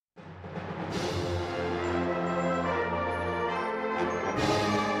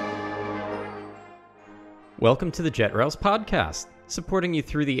Welcome to the JetRails podcast, supporting you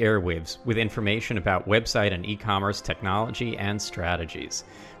through the airwaves with information about website and e-commerce technology and strategies,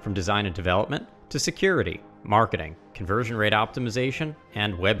 from design and development to security, marketing, conversion rate optimization,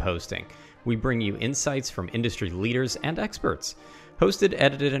 and web hosting. We bring you insights from industry leaders and experts. Hosted,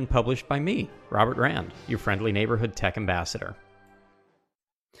 edited, and published by me, Robert Rand, your friendly neighborhood tech ambassador.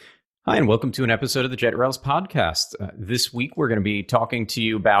 Hi, and welcome to an episode of the JetRails podcast. This week, we're going to be talking to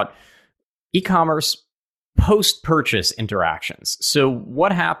you about e-commerce post-purchase interactions. So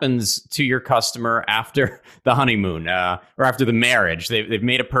what happens to your customer after the honeymoon or after the marriage? They've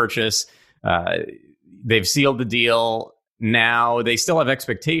made a purchase, they've sealed the deal. Now they still have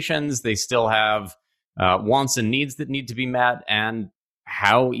expectations, they still have wants and needs that need to be met, and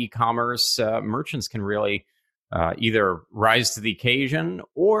how e-commerce merchants can really either rise to the occasion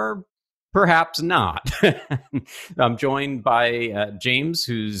or perhaps not. I'm joined by James,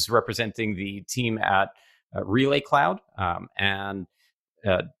 who's representing the team at Relay Cloud. And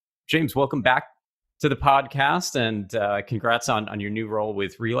James, welcome back to the podcast, and congrats on your new role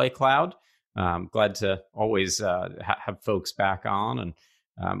with Relay Cloud. Glad to always have folks back on. And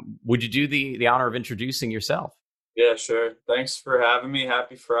would you do the honor of introducing yourself? Yeah, sure. Thanks for having me.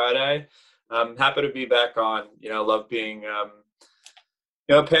 Happy Friday. I'm happy to be back on. Love being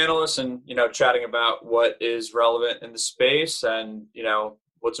a panelist and chatting about what is relevant in the space. And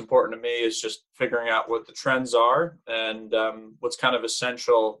what's important to me is just figuring out what the trends are and what's kind of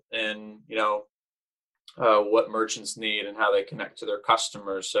essential in what merchants need and how they connect to their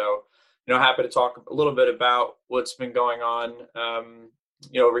customers. So happy to talk a little bit about what's been going on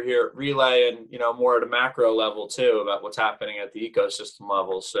over here at Relay, and more at a macro level too, about what's happening at the ecosystem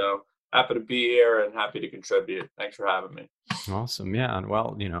level. So happy to be here and happy to contribute. Thanks for having me. Awesome. Yeah. And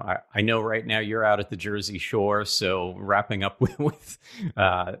well, I know right now you're out at the Jersey Shore, so wrapping up with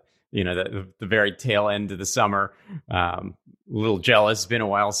the very tail end of the summer. A little jealous. It's been a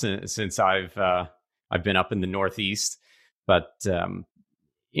while since I've been up in the Northeast, but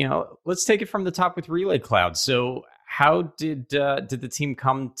let's take it from the top with Relay Cloud. So how did the team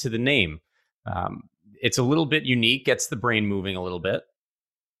come to the name? It's a little bit unique, gets the brain moving a little bit.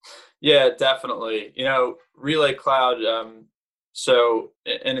 Yeah, definitely. Relay Cloud, so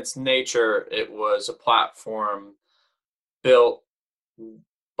in its nature, it was a platform built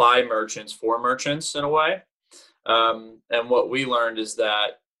by merchants for merchants in a way. And what we learned is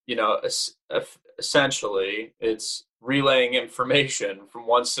that, essentially it's relaying information from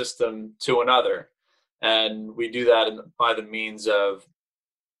one system to another. And we do that by the means of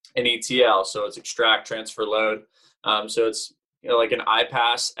an ETL. So it's extract, transfer, load. So it's like an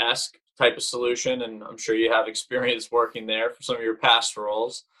iPaaS-esque type of solution, and I'm sure you have experience working there for some of your past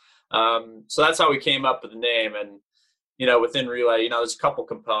roles. So that's how we came up with the name. And within Relay, there's a couple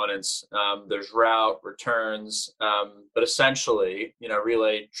components. There's route, returns, but essentially,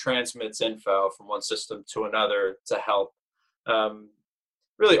 Relay transmits info from one system to another to help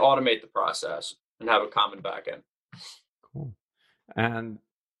really automate the process and have a common backend. Cool. And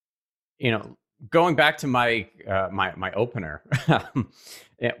going back to my my opener,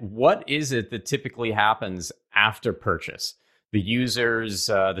 what is it that typically happens after purchase? The users,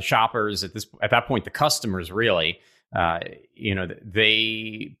 the shoppers, at that point, the customers really,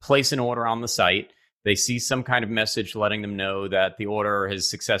 they place an order on the site. They see some kind of message letting them know that the order has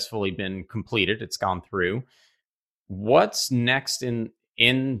successfully been completed. It's gone through. What's next in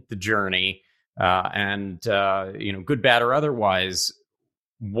the journey? And good, bad, or otherwise,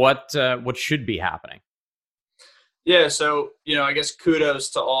 what should be happening? Yeah, so I guess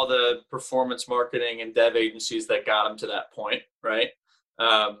kudos to all the performance marketing and dev agencies that got them to that point, right?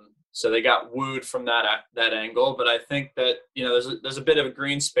 So they got wooed from that angle, but I think that there's a bit of a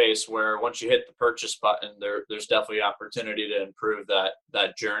green space where once you hit the purchase button, there's definitely opportunity to improve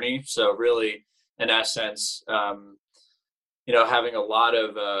that journey. So really, in essence, having a lot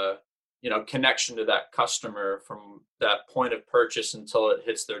of connection to that customer from that point of purchase until it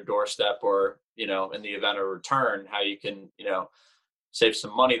hits their doorstep, or, in the event of return, how you can, save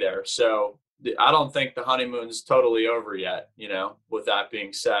some money there. So I don't think the honeymoon's totally over yet, with that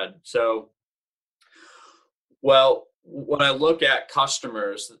being said. So, well, when I look at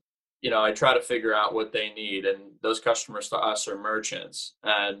customers, I try to figure out what they need, and those customers to us are merchants.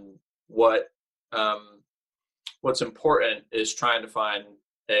 And what's important is trying to find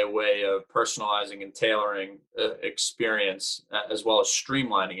a way of personalizing and tailoring experience, as well as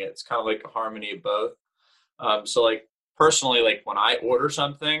streamlining it. It's kind of like a harmony of both. So like personally, like when I order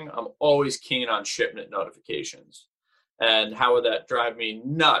something, I'm always keen on shipment notifications. And how would that drive me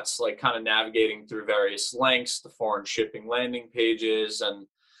nuts? Like kind of navigating through various links, the foreign shipping landing pages. And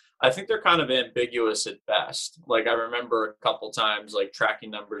I think they're kind of ambiguous at best. Like I remember a couple times, like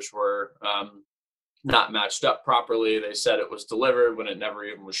tracking numbers were not matched up properly. They said it was delivered when it never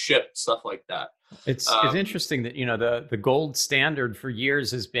even was shipped, stuff like that. It's interesting that, the gold standard for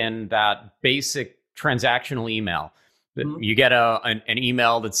years has been that basic transactional email. That you get an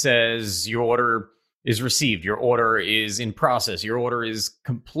email that says your order is received, your order is in process, your order is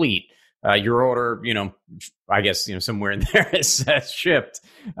complete, your order, I guess, somewhere in there it says shipped,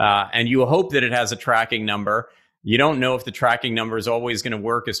 and you hope that it has a tracking number. You don't know if the tracking number is always going to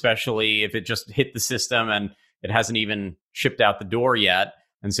work, especially if it just hit the system and it hasn't even shipped out the door yet.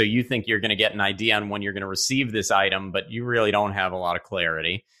 And so you think you're going to get an idea on when you're going to receive this item, but you really don't have a lot of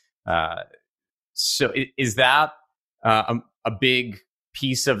clarity. So is that a big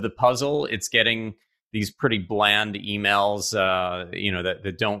piece of the puzzle? It's getting these pretty bland emails,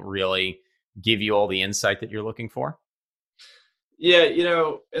 that don't really give you all the insight that you're looking for? Yeah,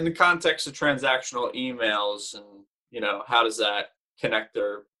 in the context of transactional emails and, how does that connect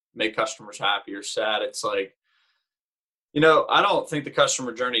or make customers happy or sad? It's like, I don't think the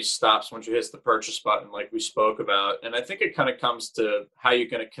customer journey stops once you hit the purchase button, like we spoke about. And I think it kind of comes to how you're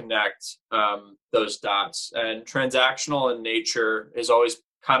going to connect those dots. And transactional in nature has always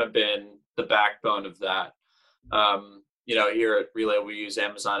kind of been the backbone of that. Here at Relay, we use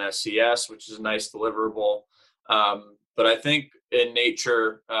Amazon SCS, which is a nice deliverable. But I think in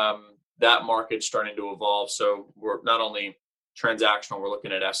nature, that market's starting to evolve. So we're not only transactional, we're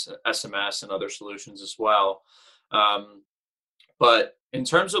looking at SMS and other solutions as well. But in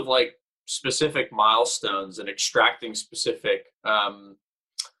terms of like specific milestones and extracting specific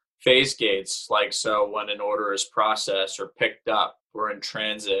phase gates, like so when an order is processed or picked up or in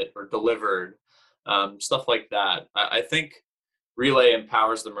transit or delivered, stuff like that, I think Relay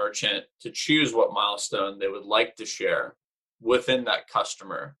empowers the merchant to choose what milestone they would like to share within that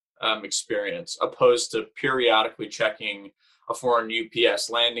customer experience, opposed to periodically checking a foreign UPS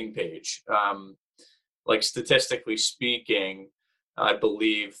landing page. Like statistically speaking, I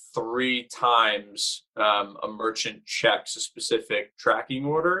believe 3 times a merchant checks a specific tracking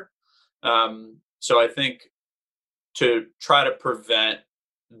order. So I think to try to prevent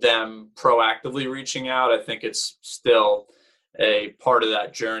them proactively reaching out, I think it's still a part of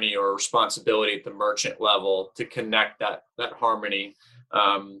that journey or responsibility at the merchant level to connect that harmony,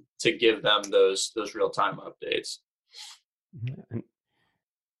 to give them those real-time updates. And,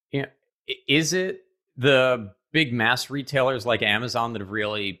 is it the big mass retailers like Amazon that have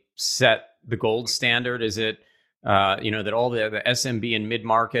really set the gold standard? Is it, that all the SMB and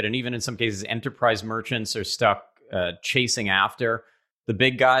mid-market and even in some cases enterprise merchants are stuck chasing after the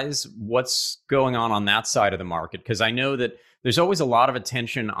big guys? What's going on that side of the market? Because I know that there's always a lot of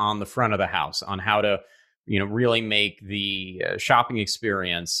attention on the front of the house on how to, really make the shopping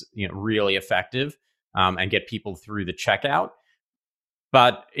experience, really effective, and get people through the checkout.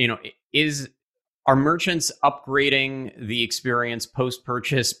 But, are merchants upgrading the experience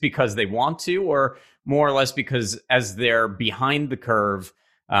post-purchase because they want to, or more or less because as they're behind the curve,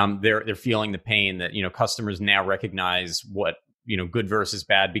 they're feeling the pain that, customers now recognize what, good versus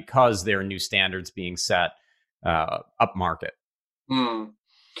bad because there are new standards being set up market?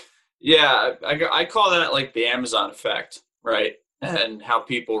 Yeah, I call that like the Amazon effect, right? And how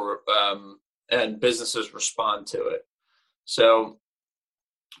people and businesses respond to it. So,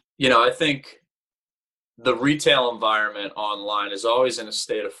 I think the retail environment online is always in a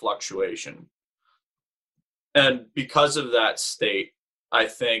state of fluctuation. And because of that state, I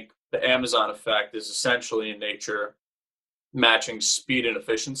think the Amazon effect is essentially in nature matching speed and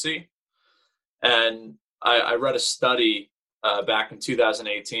efficiency. And I read a study back in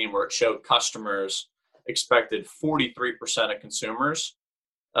 2018 where it showed customers expected 43% of consumers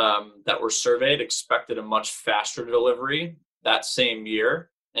that were surveyed expected a much faster delivery that same year.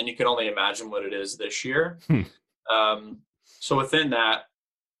 And you can only imagine what it is this year. So within that,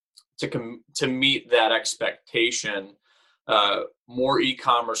 to meet that expectation, more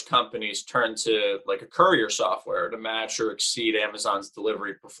e-commerce companies turn to like a courier software to match or exceed Amazon's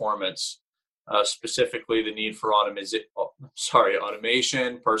delivery performance. Specifically, the need for automation,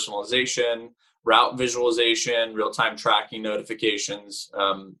 personalization, route visualization, real-time tracking notifications,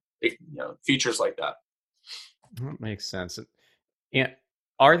 features like that. That makes sense.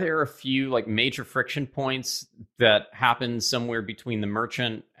 Are there a few like major friction points that happen somewhere between the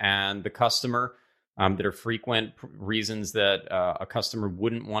merchant and the customer that are frequent reasons that a customer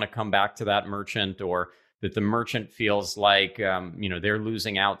wouldn't want to come back to that merchant, or that the merchant feels like they're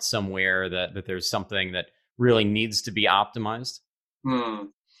losing out somewhere, that there's something that really needs to be optimized?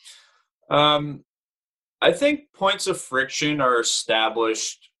 I think points of friction are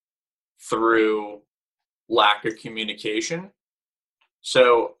established through lack of communication.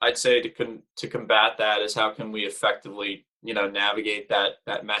 So I'd say to combat that is how can we effectively, navigate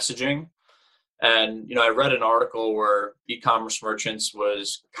that messaging. And, I read an article where e-commerce merchants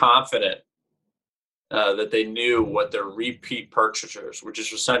was confident that they knew what their repeat purchasers, which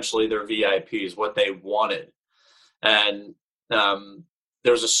is essentially their VIPs, what they wanted. And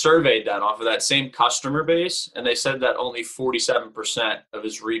there was a survey done off of that same customer base, and they said that only 47% of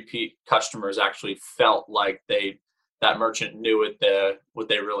his repeat customers actually felt like that merchant knew what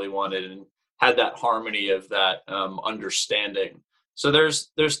they really wanted and had that harmony of that understanding. So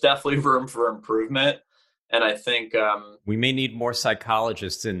there's definitely room for improvement. And I think we may need more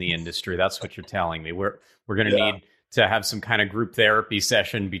psychologists in the industry. That's what you're telling me. We're going to need to have some kind of group therapy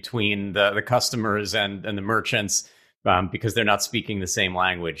session between the customers and the merchants because they're not speaking the same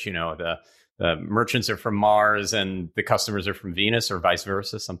language. The merchants are from Mars and the customers are from Venus, or vice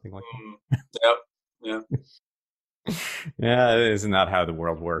versa, something like that. Yep. Yeah. Yeah, isn't that how the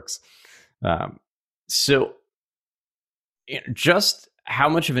world works? So just how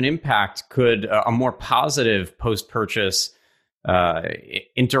much of an impact could a more positive post-purchase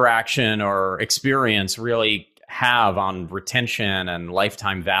interaction or experience really have on retention and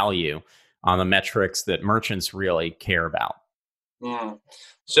lifetime value on the metrics that merchants really care about?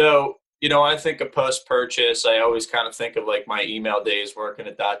 So, I think of post-purchase, I always kind of think of like my email days working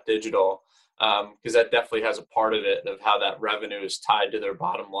at Digital, because that definitely has a part of it of how that revenue is tied to their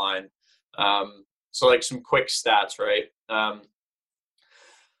bottom line. So like some quick stats, right?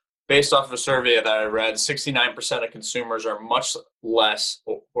 Based off of a survey that I read, 69% of consumers are much less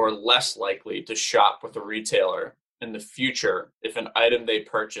or less likely to shop with a retailer in the future if an item they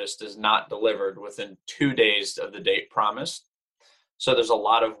purchased is not delivered within 2 days of the date promised. So there's a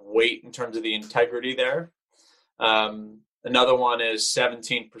lot of weight in terms of the integrity there. Another one is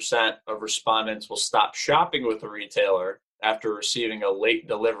 17% of respondents will stop shopping with a retailer after receiving a late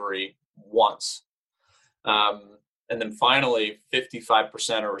delivery once. And then finally,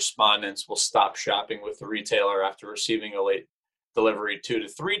 55% of respondents will stop shopping with the retailer after receiving a late delivery 2 to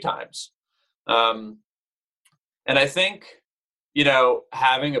 3 times. And I think,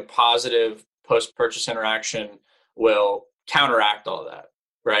 having a positive post-purchase interaction will counteract all that,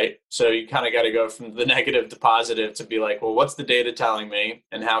 right? So you kind of got to go from the negative to positive to be like, well, what's the data telling me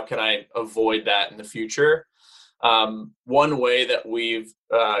and how can I avoid that in the future? One way that we've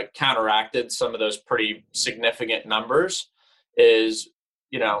counteracted some of those pretty significant numbers is,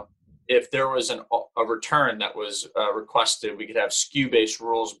 if there was a return that was requested, we could have SKU-based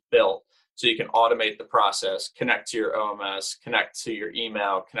rules built so you can automate the process, connect to your OMS, connect to your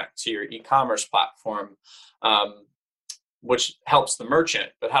email, connect to your e-commerce platform, which helps the merchant.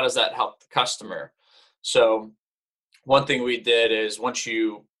 But how does that help the customer? So one thing we did is once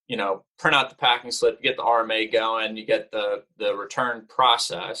you print out the packing slip, you get the RMA going, you get the return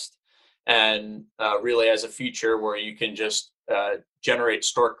processed, and Relay has a feature where you can just generate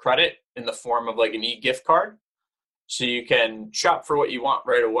store credit in the form of like an e-gift card. So you can shop for what you want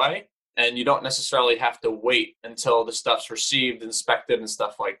right away, and you don't necessarily have to wait until the stuff's received, inspected, and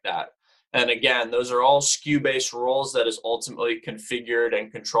stuff like that. And again, those are all SKU-based rules that is ultimately configured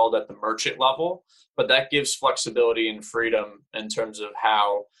and controlled at the merchant level, but that gives flexibility and freedom in terms of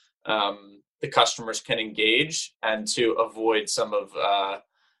how the customers can engage and to avoid some of,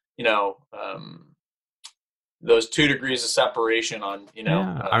 those 2 degrees of separation on,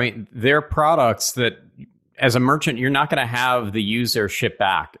 they're products that as a merchant, you're not going to have the user ship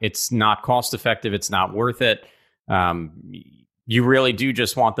back. It's not cost effective. It's not worth it. You really do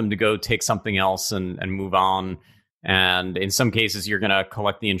just want them to go take something else and move on. And in some cases, you're going to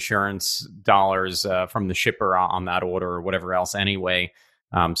collect the insurance dollars from the shipper on that order or whatever else anyway.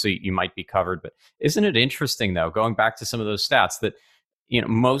 So you might be covered. But isn't it interesting, though, going back to some of those stats, that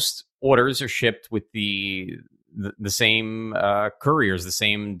most orders are shipped with the same couriers, the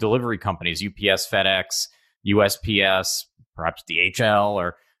same delivery companies, UPS, FedEx, USPS, perhaps DHL,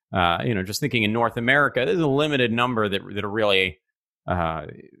 or just thinking in North America, there's a limited number that are really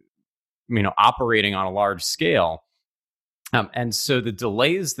operating on a large scale. And so the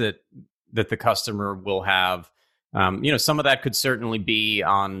delays that the customer will have, some of that could certainly be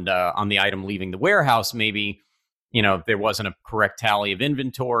on the item leaving the warehouse. Maybe, there wasn't a correct tally of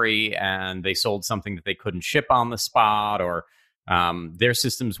inventory and they sold something that they couldn't ship on the spot, or their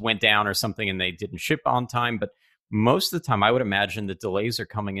systems went down or something and they didn't ship on time. But most of the time, I would imagine that delays are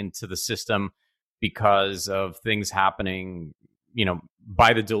coming into the system because of things happening,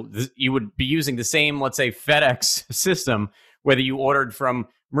 you would be using the same, let's say, FedEx system, whether you ordered from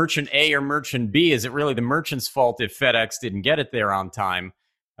merchant A or merchant B. Is it really the merchant's fault if FedEx didn't get it there on time?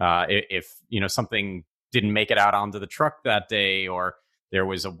 if something didn't make it out onto the truck that day, or there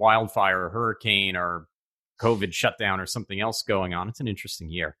was a wildfire, or hurricane, or COVID shutdown, or something else going on. It's an interesting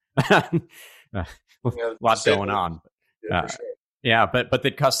year. A lot going on. Yeah, for sure. Yeah, but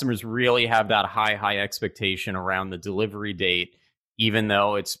the customers really have that high expectation around the delivery date, even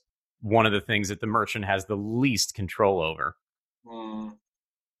though it's one of the things that the merchant has the least control over.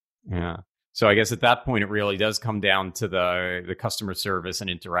 Yeah. So I guess at that point, it really does come down to the customer service and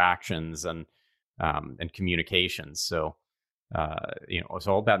interactions and communications. So it's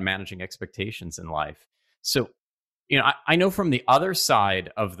all about managing expectations in life. So I know from the other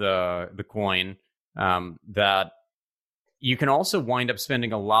side of the coin that you can also wind up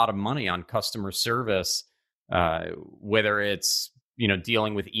spending a lot of money on customer service, whether it's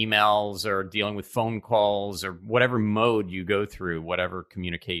dealing with emails or dealing with phone calls or whatever mode you go through, whatever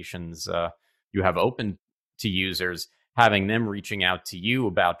communications you have open to users, having them reaching out to you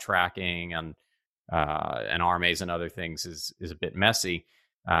about tracking and RMAs and other things is a bit messy.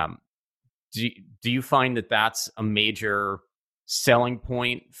 Do you find that that's a major selling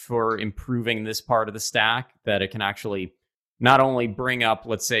point for improving this part of the stack, that it can actually not only bring up,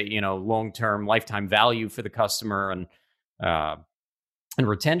 let's say, long-term lifetime value for the customer and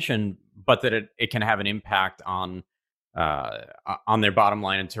retention, but that it can have an impact on their bottom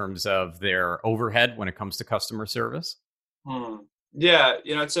line in terms of their overhead when it comes to customer service? Yeah,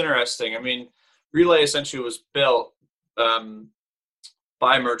 it's interesting. I mean, Relay essentially was built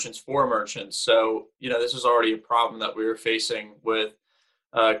by merchants for merchants. So, this was already a problem that we were facing with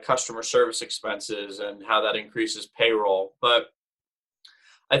customer service expenses and how that increases payroll. But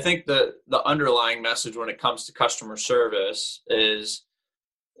I think the underlying message when it comes to customer service is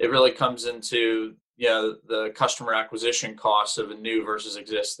it really comes into the customer acquisition costs of a new versus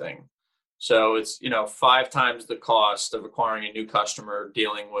existing. So it's 5 times the cost of acquiring a new customer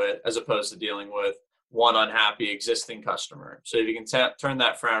as opposed to dealing with one unhappy existing customer. So if you can turn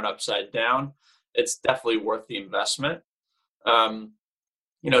that frown upside down, it's definitely worth the investment.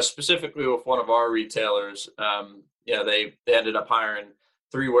 Specifically with one of our retailers, they ended up hiring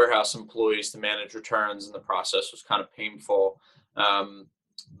 3 warehouse employees to manage returns, and the process was kind of painful.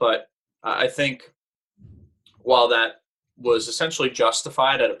 But I think while that was essentially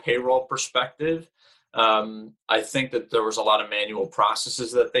justified at a payroll perspective, I think that there was a lot of manual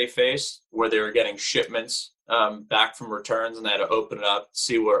processes that they faced where they were getting shipments back from returns, and they had to open it up,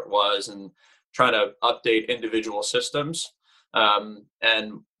 see where it was, and trying to update individual systems.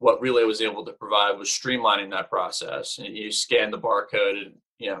 And what Relay was able to provide was streamlining that process. And you scan the barcode, and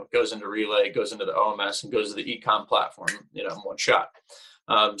it goes into Relay, goes into the OMS, and goes to the e-com platform, in one shot.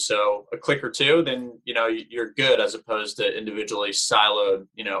 So a click or two, then you're good, as opposed to individually siloed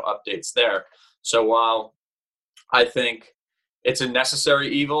updates there. So while I think it's a necessary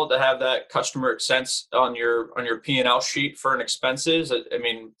evil to have that customer expense on your P&L sheet for an expenses, I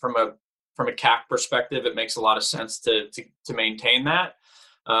mean, from a CAC perspective, it makes a lot of sense to maintain that.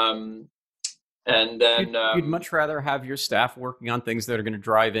 And then you'd much rather have your staff working on things that are going to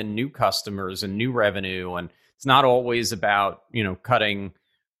drive in new customers and new revenue. And it's not always about cutting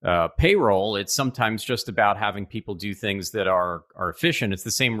payroll. It's sometimes just about having people do things that are efficient. It's the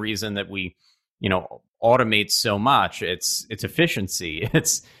same reason that we automate so much. It's efficiency.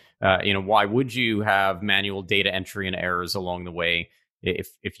 It's why would you have manual data entry and errors along the way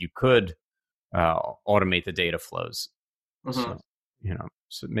if you could automate the data flows? Mm-hmm.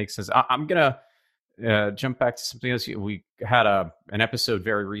 So it makes sense. I'm gonna jump back to something else. We had an episode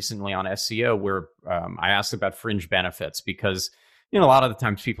very recently on SEO where I asked about fringe benefits, because a lot of the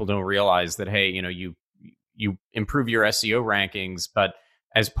times people don't realize that, hey, you improve your SEO rankings, but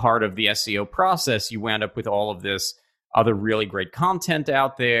as part of the SEO process, you end up with all of this other really great content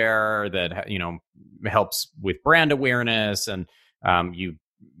out there that helps with brand awareness, and you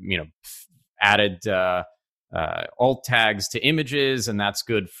added alt tags to images, and that's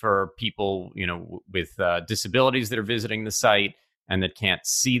good for people with disabilities that are visiting the site and that can't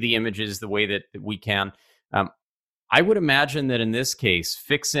see the images the way that we can. I would imagine that in this case,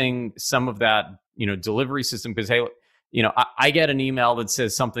 fixing some of that delivery system, because hey, I get an email that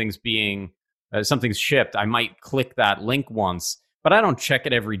says something's shipped. I might click that link once, but I don't check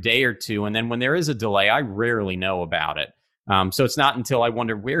it every day or two. And then when there is a delay, I rarely know about it. So it's not until I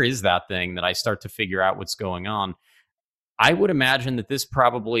wonder, where is that thing, that I start to figure out what's going on. I would imagine that this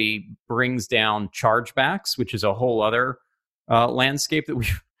probably brings down chargebacks, which is a whole other landscape that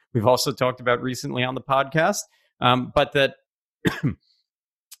we've also talked about recently on the podcast. But that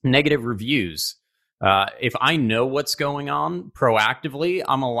negative reviews, if I know what's going on proactively,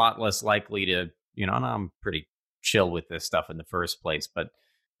 I'm a lot less likely to, and I'm pretty chill with this stuff in the first place, but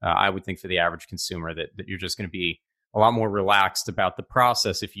I would think for the average consumer that you're just going to be a lot more relaxed about the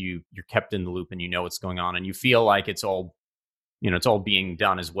process if you're kept in the loop and you know what's going on and you feel like it's all being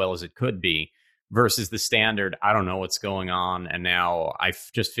done as well as it could be, versus the standard, I don't know what's going on, and now I've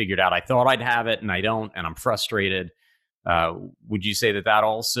just figured out I thought I'd have it and I don't, and I'm frustrated. Would you say that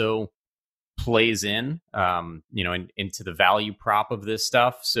also plays into the value prop of this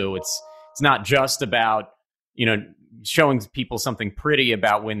stuff? So it's not just about showing people something pretty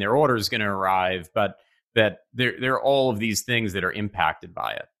about when their order is going to arrive, but that there are all of these things that are impacted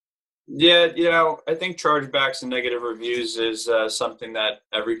by it. Yeah, I think chargebacks and negative reviews is something that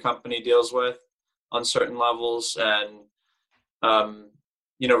every company deals with on certain levels, and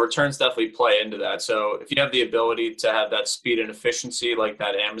returns definitely play into that. So if you have the ability to have that speed and efficiency, like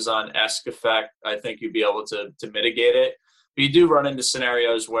that Amazon-esque effect, I think you'd be able to mitigate it. But you do run into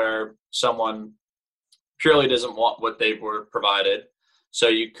scenarios where someone purely doesn't want what they were provided. So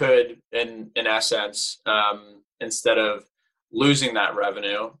you could, in essence, instead of losing that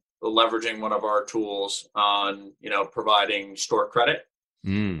revenue, leveraging one of our tools on, providing store credit.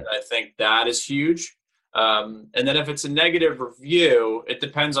 And I think that is huge. And then if it's a negative review, it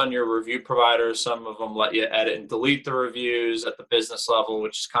depends on your review provider. Some of them let you edit and delete the reviews at the business level,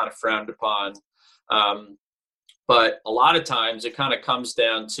 which is kind of frowned upon. But a lot of times it kind of comes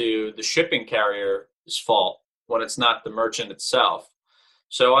down to the shipping carrier's fault when it's not the merchant itself.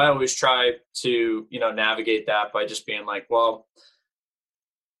 So I always try to, navigate that by just being like, well,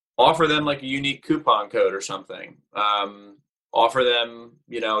 offer them like a unique coupon code or something. Offer them,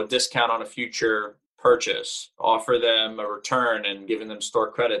 a discount on a future purchase. Offer them a return and giving them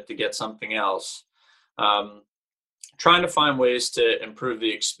store credit to get something else. Trying to find ways to improve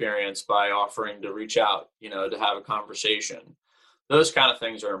the experience by offering to reach out, to have a conversation. Those kind of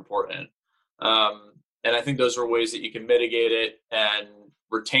things are important. And I think those are ways that you can mitigate it and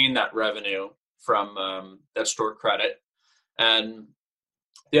retain that revenue from that store credit. And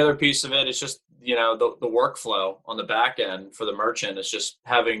the other piece of it is just, the workflow on the back end for the merchant is just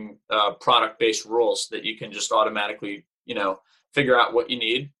having product-based rules that you can just automatically, figure out what you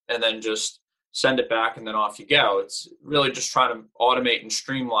need and then just send it back and then off you go. It's really just trying to automate and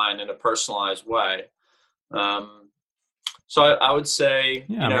streamline in a personalized way. So I would say,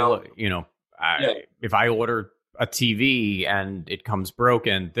 if I order a TV and it comes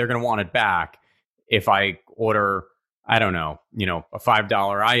broken, they're going to want it back. If I order, I don't know, a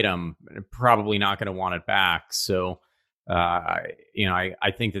 $5 item, probably not going to want it back. So, I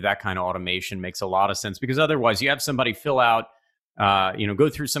think that kind of automation makes a lot of sense, because otherwise you have somebody fill out, go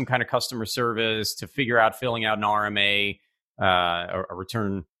through some kind of customer service to figure out filling out an RMA, a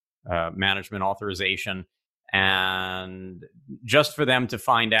return management authorization. And just for them to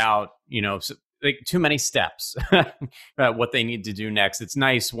find out, too many steps, what they need to do next. It's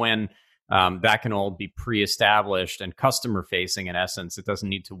nice when that can all be pre-established and customer facing. In essence, it doesn't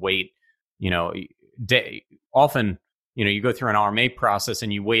need to wait, often, you go through an RMA process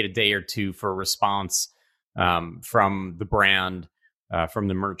and you wait a day or two for a response from the brand, from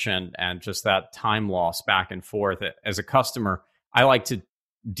the merchant, and just that time loss back and forth. As a customer, I like to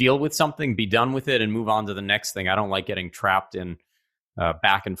deal with something, be done with it, and move on to the next thing. I don't like getting trapped in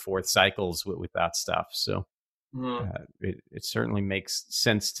back and forth cycles with that stuff. So it certainly makes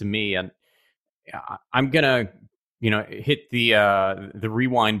sense to me. And I'm gonna, hit the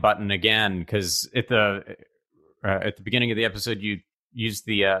rewind button again, because at the beginning of the episode you used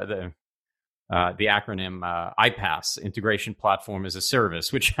the acronym IPaaS, Integration Platform as a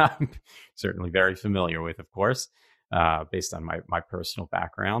Service, which I'm certainly very familiar with, of course, based on my personal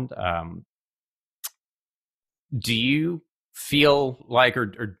background. Do you feel like, or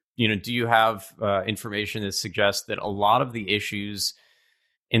do you have information that suggests that a lot of the issues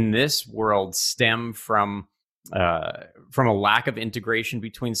in this world stem from a lack of integration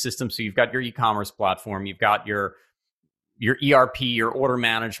between systems? So you've got your e-commerce platform, you've got your ERP, your order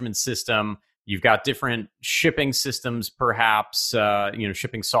management system, you've got different shipping systems, perhaps,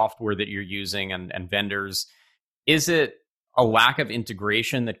 shipping software that you're using, and vendors. Is it a lack of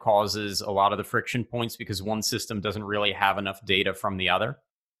integration that causes a lot of the friction points because one system doesn't really have enough data from the other?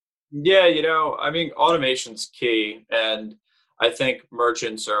 Yeah, automation's key. And I think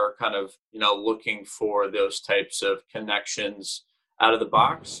merchants are kind of, looking for those types of connections out of the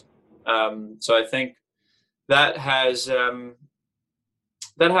box. So I think that has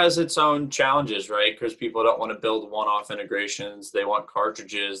its own challenges, right? Because people don't want to build one-off integrations. They want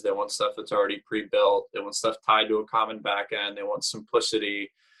cartridges. They want stuff that's already pre-built. They want stuff tied to a common backend. They want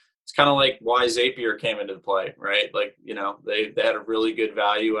simplicity. It's kind of like why Zapier came into play, right? Like, they had a really good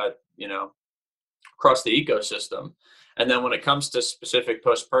value at, across the ecosystem. And then when it comes to specific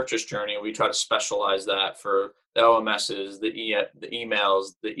post-purchase journey, we try to specialize that for the OMSs, the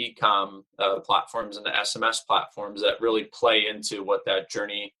emails, the e-com platforms, and the SMS platforms that really play into what that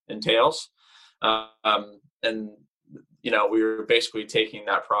journey entails. And we were basically taking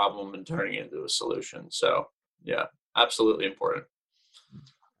that problem and turning it into a solution. So yeah, absolutely important.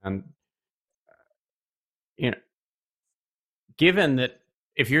 And given that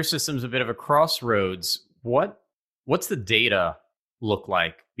if your system's a bit of a crossroads, what's the data look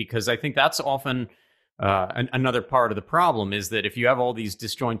like? Because I think that's often another part of the problem, is that if you have all these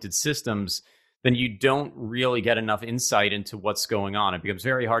disjointed systems, then you don't really get enough insight into what's going on. It becomes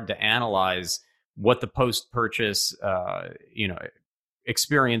very hard to analyze what the post-purchase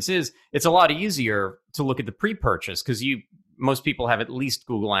experience is. It's a lot easier to look at the pre-purchase because most people have at least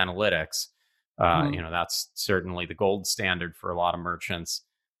Google Analytics. That's certainly the gold standard for a lot of merchants.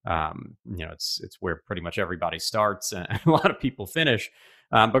 It's where pretty much everybody starts and a lot of people finish.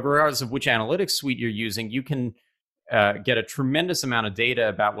 But regardless of which analytics suite you're using, you can get a tremendous amount of data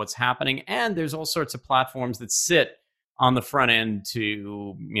about what's happening. And there's all sorts of platforms that sit on the front end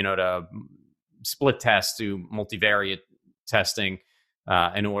to split test, to multivariate testing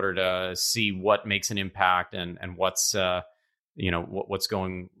in order to see what makes an impact and what's what's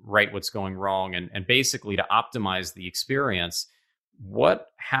going right, what's going wrong, and basically to optimize the experience. What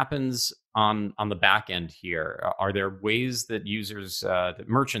happens on the back end here? Are there ways that that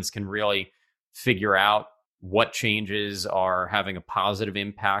merchants can really figure out what changes are having a positive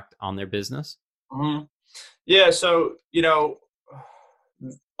impact on their business? Mm-hmm. Yeah, so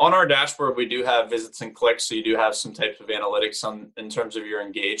on our dashboard we do have visits and clicks, so you do have some types of analytics in terms of your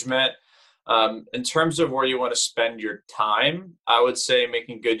engagement. In terms of where you want to spend your time, I would say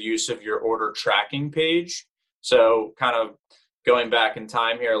making good use of your order tracking page. So kind of going back in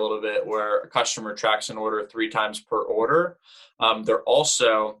time here a little bit, where a customer tracks an order 3 times per order. They're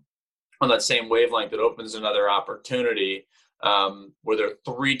also on that same wavelength. It opens another opportunity where they're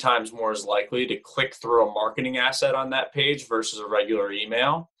 3 times more as likely to click through a marketing asset on that page versus a regular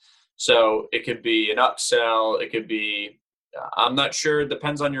email. So it could be an upsell. It could be, I'm not sure. It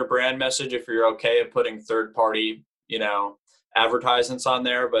depends on your brand message if you're okay at putting third-party, advertisements on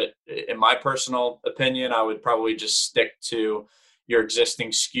there. But in my personal opinion, I would probably just stick to your existing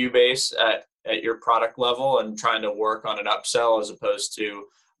SKU base at your product level and trying to work on an upsell as opposed to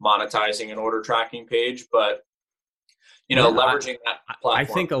monetizing an order tracking page. But leveraging that platform. I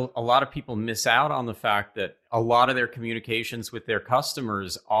think a lot of people miss out on the fact that a lot of their communications with their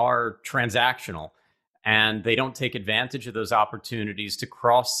customers are transactional, and they don't take advantage of those opportunities to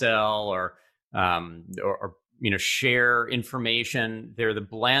cross-sell or share information. They're the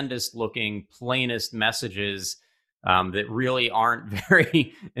blandest looking, plainest messages that really aren't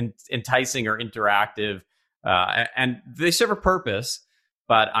very enticing or interactive. And they serve a purpose.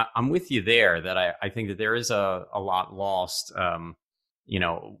 But I'm with you there that I think that there is a lot lost,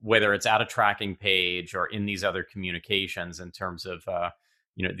 whether it's at a tracking page or in these other communications, in terms of,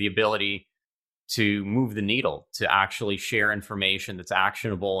 the ability to move the needle, to actually share information that's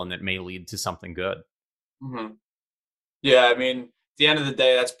actionable and that may lead to something good. Mm-hmm. Yeah, I mean, at the end of the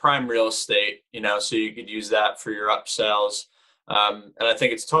day, that's prime real estate, so you could use that for your upsells. And I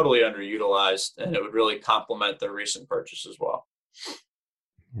think it's totally underutilized, and it would really complement the recent purchase as well.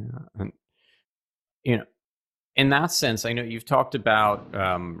 Yeah, and in that sense, I know you've talked about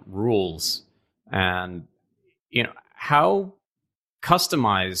rules, and how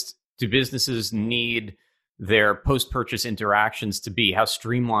customized do businesses need their post-purchase interactions to be? How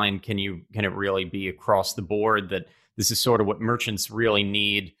streamlined can it really be across the board that this is sort of what merchants really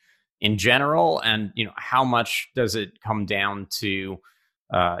need in general? And how much does it come down to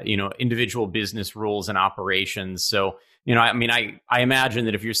individual business rules and operations? So I imagine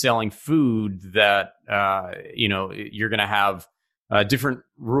that if you're selling food, that you're going to have different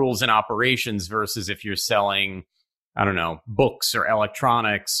rules and operations versus if you're selling, I don't know, books or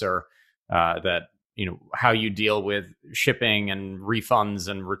electronics, or that how you deal with shipping and refunds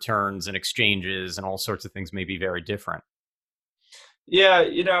and returns and exchanges and all sorts of things may be very different. Yeah,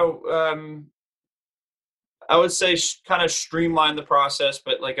 I would say kind of streamline the process,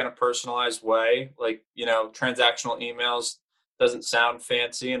 but like in a personalized way. Like, transactional emails doesn't sound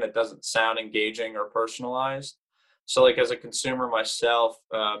fancy and it doesn't sound engaging or personalized. So like as a consumer myself,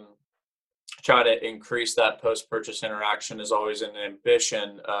 try to increase that post-purchase interaction is always an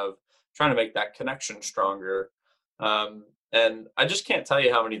ambition of trying to make that connection stronger. And I just can't tell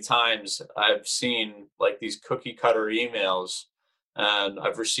you how many times I've seen like these cookie cutter emails, and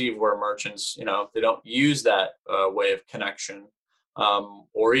I've received where merchants, they don't use that way of connection,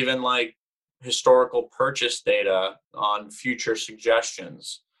 or even like historical purchase data on future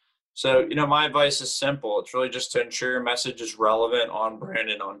suggestions. So, my advice is simple. It's really just to ensure your message is relevant, on brand,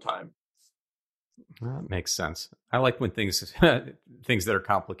 and on time. That makes sense. I like when things things that are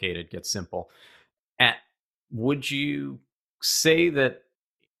complicated get simple. And would you say that,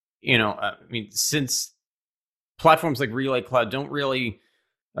 I mean, since platforms like Relay Cloud don't really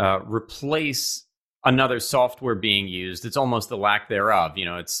replace another software being used, it's almost the lack thereof.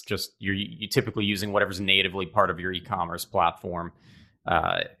 It's just you're typically using whatever's natively part of your e-commerce platform.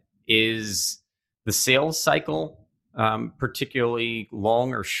 Is the sales cycle particularly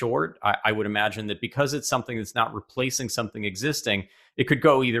long or short? I would imagine that because it's something that's not replacing something existing, it could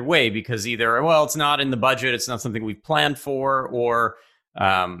go either way, because either, well, it's not in the budget, it's not something we've planned for, or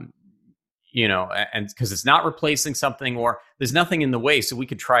and because it's not replacing something, or there's nothing in the way, so we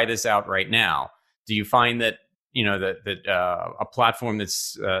could try this out right now. Do you find that that a platform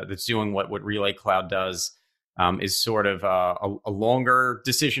that's doing what Relay Cloud does is sort of a longer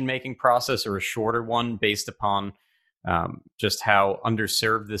decision-making process, or a shorter one, based upon just how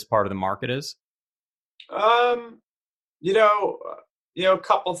underserved this part of the market is? You know, a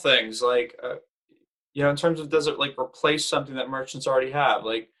couple things, like, in terms of, does it like replace something that merchants already have?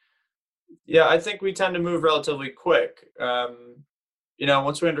 Like, yeah, I think we tend to move relatively quick.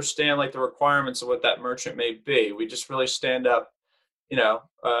 Once we understand like the requirements of what that merchant may be, we just really stand up, you know,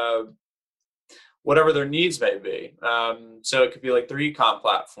 uh, whatever their needs may be. So it could be like their ecom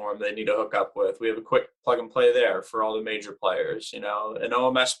platform they need to hook up with. We have a quick plug and play there for all the major players. An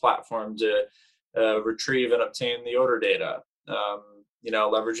OMS platform to retrieve and obtain the order data.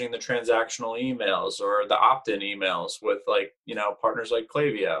 Leveraging the transactional emails or the opt-in emails with partners like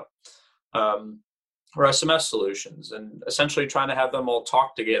Klaviyo, or SMS solutions, and essentially trying to have them all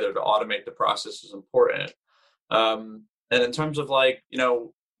talk together to automate the process is important. And in terms of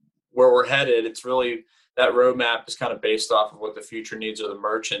where we're headed, it's really, that roadmap is kind of based off of what the future needs of the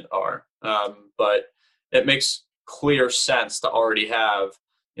merchant are. But it makes clear sense to already have,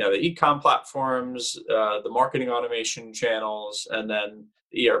 the e-com platforms, the marketing automation channels, and then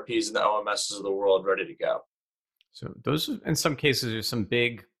the ERPs and the OMSs of the world ready to go. So those, in some cases, are some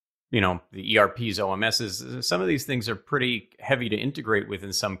big, the ERPs, OMSs. Some of these things are pretty heavy to integrate with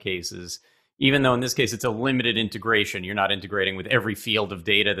in some cases, even though in this case it's a limited integration. You're not integrating with every field of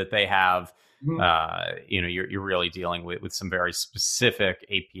data that they have. Mm-hmm. You're really dealing with some very specific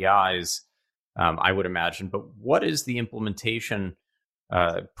APIs, I would imagine. But what is the implementation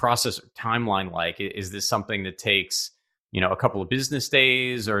process or timeline like? Is this something that takes, a couple of business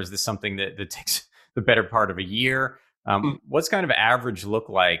days, or is this something that takes the better part of a year? What's kind of average look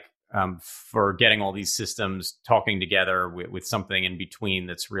like for getting all these systems talking together with something in between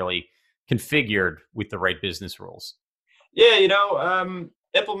that's really configured with the right business rules? Yeah,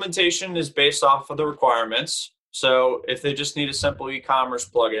 implementation is based off of the requirements. So if they just need a simple e-commerce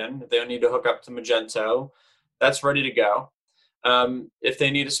plugin, if they don't need to hook up to Magento, that's ready to go. If they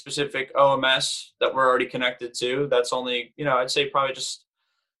need a specific OMS that we're already connected to, that's only, I'd say probably just,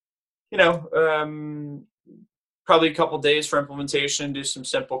 probably a couple days for implementation, do some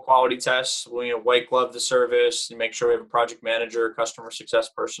simple quality tests. We white glove the service and make sure we have a project manager, customer success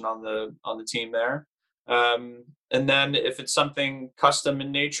person on the team there. And then if it's something custom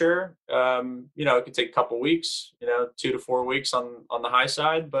in nature, it could take a couple weeks, 2 to 4 weeks on the high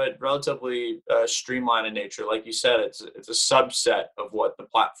side, but relatively streamlined in nature. Like you said, it's a subset of what the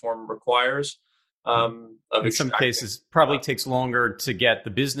platform requires. In some cases, probably takes longer to get the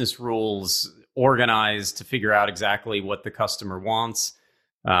business rules organized to figure out exactly what the customer wants.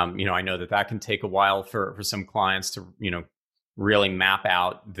 I know that can take a while for some clients to, really map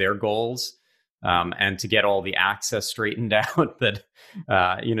out their goals. And to get all the access straightened out. That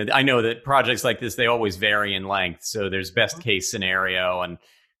I know that projects like this, they always vary in length. So there's best case scenario, and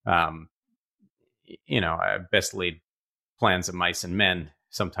best laid plans of mice and men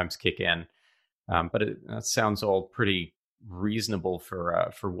sometimes kick in. But that sounds all pretty reasonable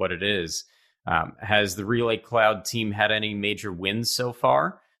for what it is. Has the Relay Cloud team had any major wins so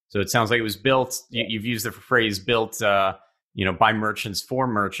far? So it sounds like it was built. You've used the phrase "built," by merchants for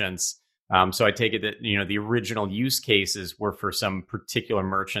merchants. So I take it that, the original use cases were for some particular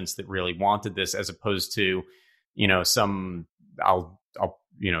merchants that really wanted this, as opposed to, some, I'll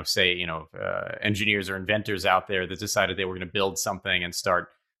say, engineers or inventors out there that decided they were going to build something and start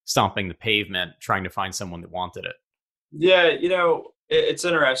stomping the pavement, trying to find someone that wanted it. Yeah, it's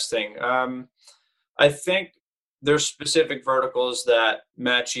interesting. I think there's specific verticals that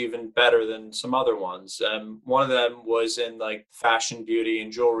match even better than some other ones. One of them was in like fashion, beauty,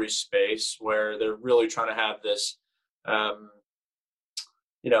 and jewelry space, where they're really trying to have this,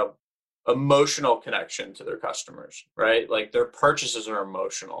 emotional connection to their customers, right? Like their purchases are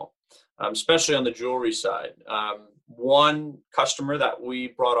emotional, especially on the jewelry side. One customer that we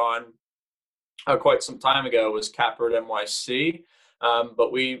brought on quite some time ago was Capert NYC,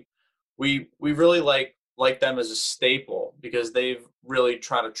 but we really like them as a staple because they've really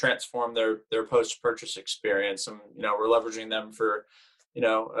tried to transform their post purchase experience, and we're leveraging them for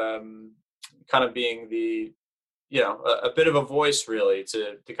kind of being the a bit of a voice really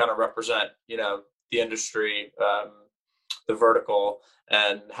to kind of represent the industry, the vertical,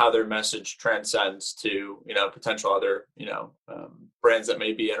 and how their message transcends to potential other brands that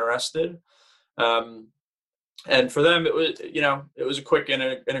may be interested. And for them, it was a quick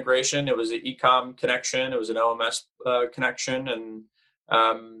integration. It was an e-com connection. It was an OMS connection,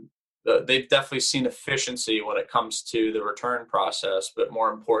 and they've definitely seen efficiency when it comes to the return process. But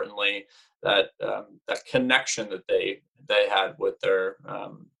more importantly, that connection that they had with their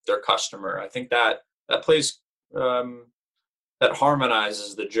customer. I think that plays that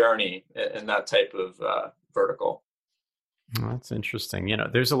harmonizes the journey in that type of vertical. That's interesting.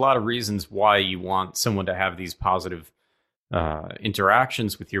 There's a lot of reasons why you want someone to have these positive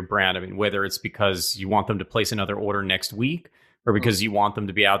interactions with your brand. I mean, whether it's because you want them to place another order next week, or because you want them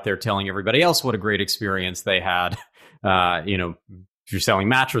to be out there telling everybody else what a great experience they had. If you're selling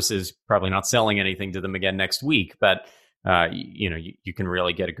mattresses, probably not selling anything to them again next week, but you can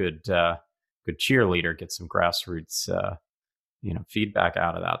really get a good cheerleader, get some grassroots feedback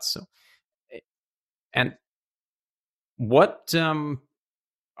out of that. So, and what, I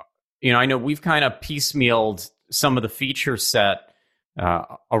know we've kind of piecemealed some of the feature set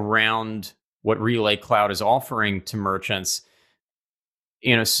around what Relay Cloud is offering to merchants.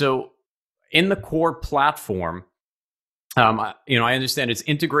 So in the core platform, I understand it's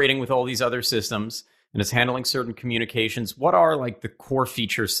integrating with all these other systems and it's handling certain communications. What are like the core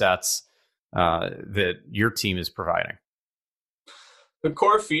feature sets that your team is providing? The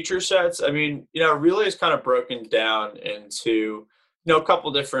core feature sets, I mean, Relay is kind of broken down into, a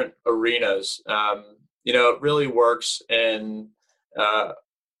couple different arenas. It really works in, so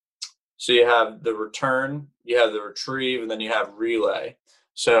you have the return, you have the retrieve, and then you have Relay.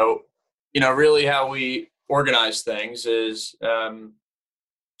 So, really how we organize things is we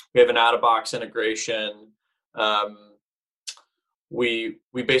have an out-of-box integration. We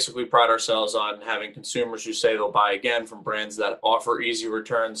basically pride ourselves on having consumers who say they'll buy again from brands that offer easy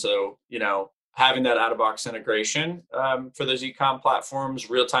returns. So, having that out-of-box integration for those e-com platforms,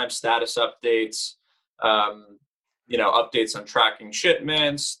 real-time status updates, updates on tracking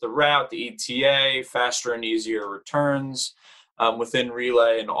shipments, the route, the ETA, faster and easier returns within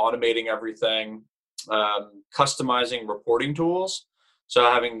Relay, and automating everything, customizing reporting tools. So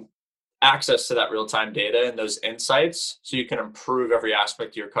having access to that real-time data and those insights so you can improve every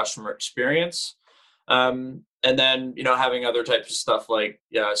aspect of your customer experience. And then, having other types of stuff like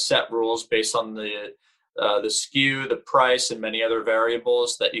set rules based on the SKU, the price, and many other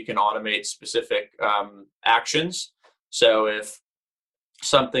variables that you can automate specific actions. So if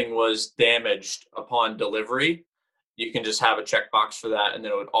something was damaged upon delivery, you can just have a checkbox for that, and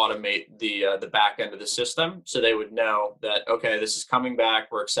then it would automate the back end of the system. So they would know that, okay, this is coming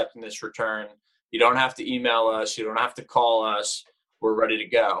back. We're accepting this return. You don't have to email us. You don't have to call us. We're ready to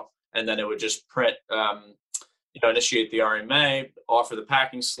go. And then it would just print, initiate the RMA, offer the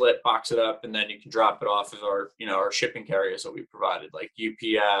packing slip, box it up, and then you can drop it off of our shipping carriers that we provided, like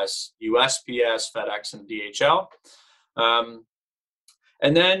UPS, USPS, FedEx, and DHL.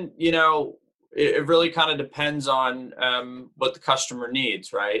 And then, it really kind of depends on what the customer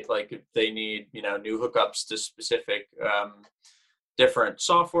needs, right? Like if they need, new hookups to specific different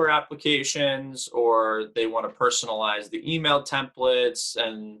software applications, or they want to personalize the email templates,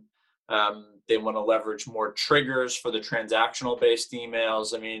 and they want to leverage more triggers for the transactional based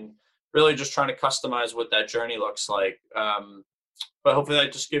emails. I mean, really just trying to customize what that journey looks like. But hopefully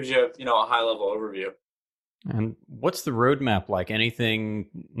that just gives you, a high level overview. And what's the roadmap like? Anything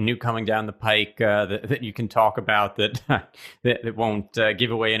new coming down the pike that you can talk about that that won't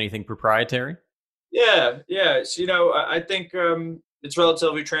give away anything proprietary? Yeah. So, I think it's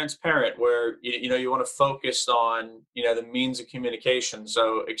relatively transparent, where you want to focus on the means of communication.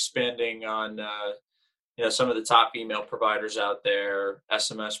 So expanding on some of the top email providers out there,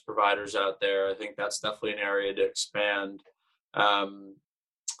 SMS providers out there. I think that's definitely an area to expand.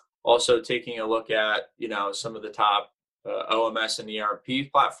 Also taking a look at, some of the top OMS and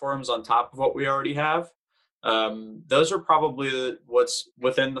ERP platforms on top of what we already have. Those are probably what's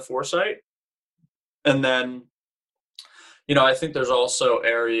within the foresight. And then, I think there's also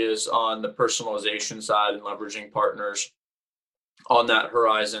areas on the personalization side and leveraging partners on that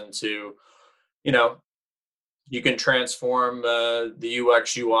horizon to, you know, you can transform the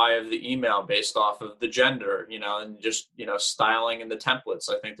UX UI of the email based off of the gender, and just, styling and the templates.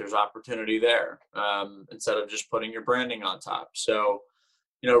 I think there's opportunity there, instead of just putting your branding on top. So,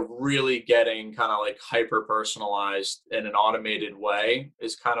 really getting kind of like hyper personalized in an automated way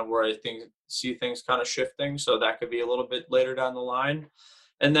is kind of where I see things kind of shifting. So that could be a little bit later down the line.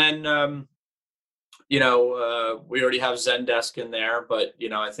 And then, we already have Zendesk in there, but,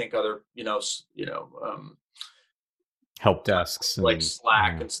 I think other, help desks like and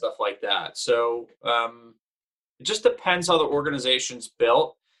Slack and stuff like that. So it just depends how the organization's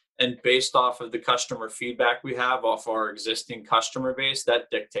built, and based off of the customer feedback we have off our existing customer base,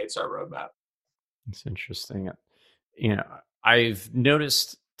 that dictates our roadmap. It's interesting. I've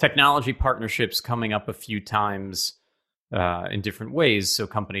noticed technology partnerships coming up a few times in different ways. So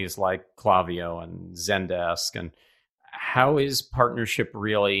companies like Klaviyo and Zendesk. And how is partnership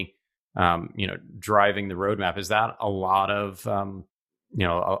really, driving the roadmap? Is that a lot of,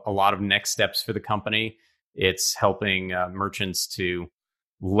 a lot of next steps for the company? It's helping merchants to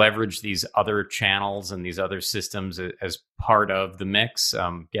leverage these other channels and these other systems as part of the mix,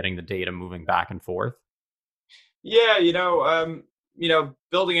 getting the data moving back and forth. Yeah,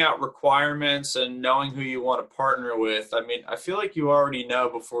 building out requirements and knowing who you want to partner with. I mean, I feel like you already know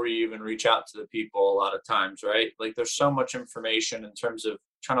before you even reach out to the people a lot of times, right? Like there's so much information in terms of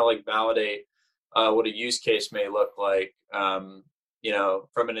trying to like validate what a use case may look like,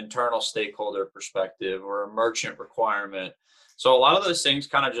 from an internal stakeholder perspective or a merchant requirement. So a lot of those things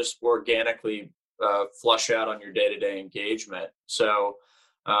kind of just organically flush out on your day-to-day engagement. So,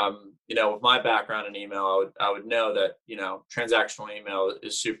 with my background in email, I would know that, transactional email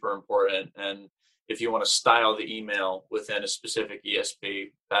is super important. And if you want to style the email within a specific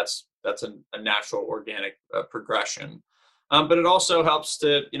ESP, that's a natural organic progression. But it also helps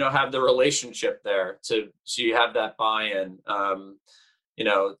to, have the relationship there so you have that buy-in,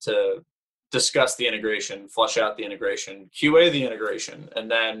 to discuss the integration, flush out the integration, QA the integration, and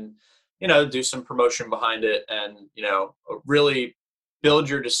then, do some promotion behind it and, really build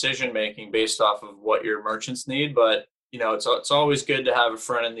your decision making based off of what your merchants need. But, it's always good to have a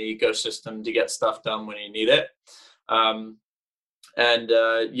friend in the ecosystem to get stuff done when you need it. I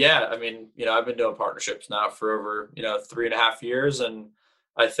mean, I've been doing partnerships now for over, 3.5 years. And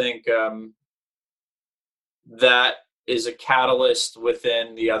I think that is a catalyst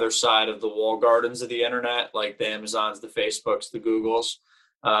within the other side of the wall gardens of the internet, like the Amazons, the Facebooks, the Googles.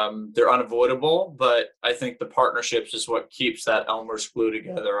 They're unavoidable, but I think the partnerships is what keeps that Elmer's glue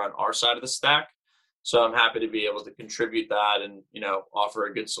together on our side of the stack. So I'm happy to be able to contribute that and, offer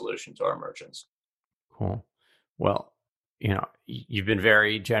a good solution to our merchants. Cool. Well, you've been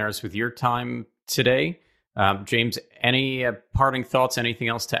very generous with your time today. James, any parting thoughts, anything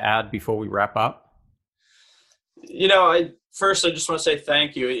else to add before we wrap up? I just want to say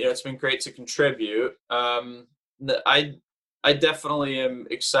thank you. It's been great to contribute. I definitely am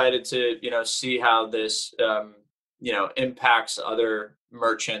excited to, see how this, impacts other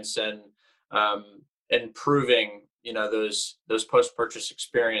merchants and improving, those post-purchase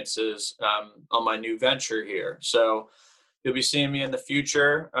experiences on my new venture here. So you'll be seeing me in the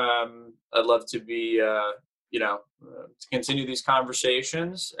future. I'd love to be, to continue these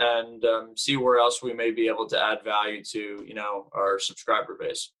conversations and see where else we may be able to add value to, our subscriber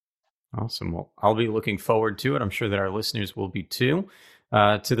base. Awesome. Well, I'll be looking forward to it. I'm sure that our listeners will be too.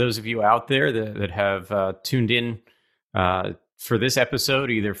 To those of you out there that have tuned in for this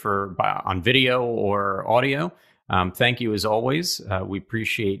episode, either on video or audio, thank you as always. We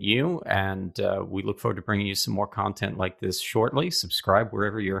appreciate you, and we look forward to bringing you some more content like this shortly. Subscribe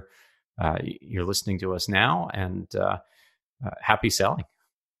wherever you're listening to us now, and happy selling.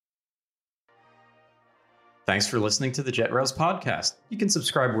 Thanks for listening to the JetRails podcast. You can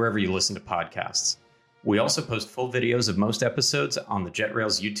subscribe wherever you listen to podcasts. We also post full videos of most episodes on the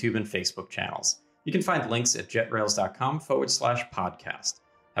JetRails YouTube and Facebook channels. You can find links at jetrails.com/podcast.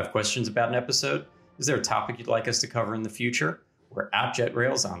 Have questions about an episode? Is there a topic you'd like us to cover in the future? We're at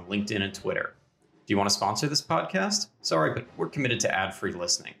JetRails on LinkedIn and Twitter. Do you want to sponsor this podcast? Sorry, but we're committed to ad-free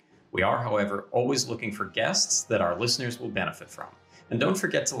listening. We are, however, always looking for guests that our listeners will benefit from. And don't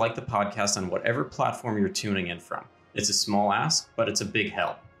forget to like the podcast on whatever platform you're tuning in from. It's a small ask, but it's a big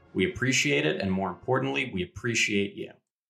help. We appreciate it, and more importantly, we appreciate you.